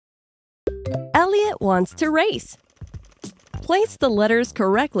Elliot wants to race. Place the letters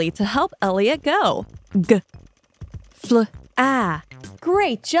correctly to help Elliot go. G, fl, a.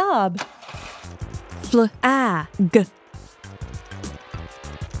 Great job. Fl, a, g.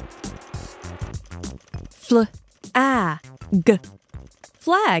 Fl, a, g.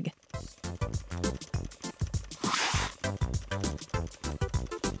 Flag.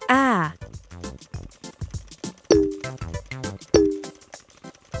 A.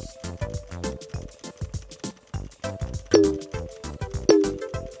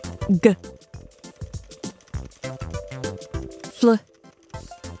 G. Fl.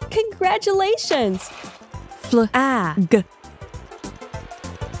 Congratulations! Fl, a, g.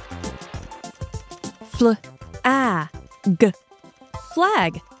 Fl, a, g.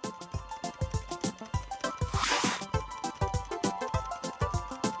 Flag.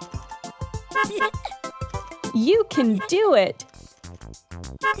 You can do it!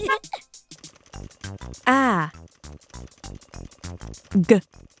 A. G.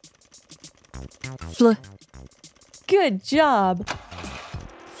 Fl. Good job!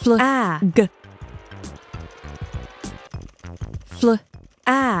 Fl, a, g. Fl,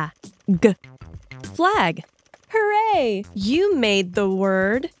 a, g. Flag. Hooray! You made the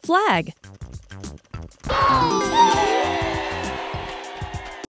word flag.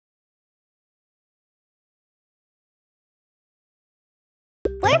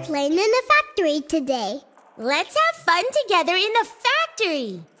 We're playing in a factory today. Let's have fun together in the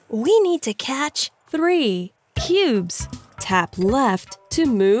factory. We need to catch 3 cubes. Tap left to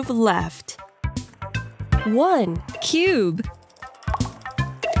move left. 1 cube.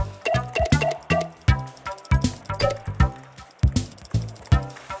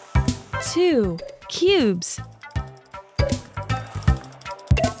 2 cubes.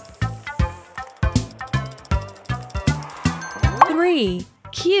 3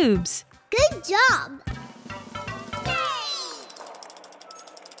 cubes. Good job!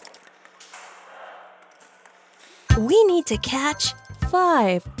 We need to catch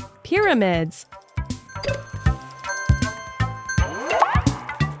 5 pyramids.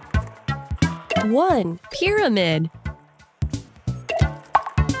 1 pyramid.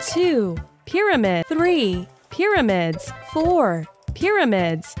 2 pyramid. 3 pyramids. 4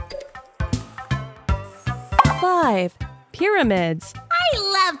 pyramids. 5 pyramids. I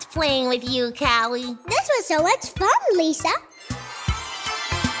loved playing with you, Callie. This was so much fun, Lisa.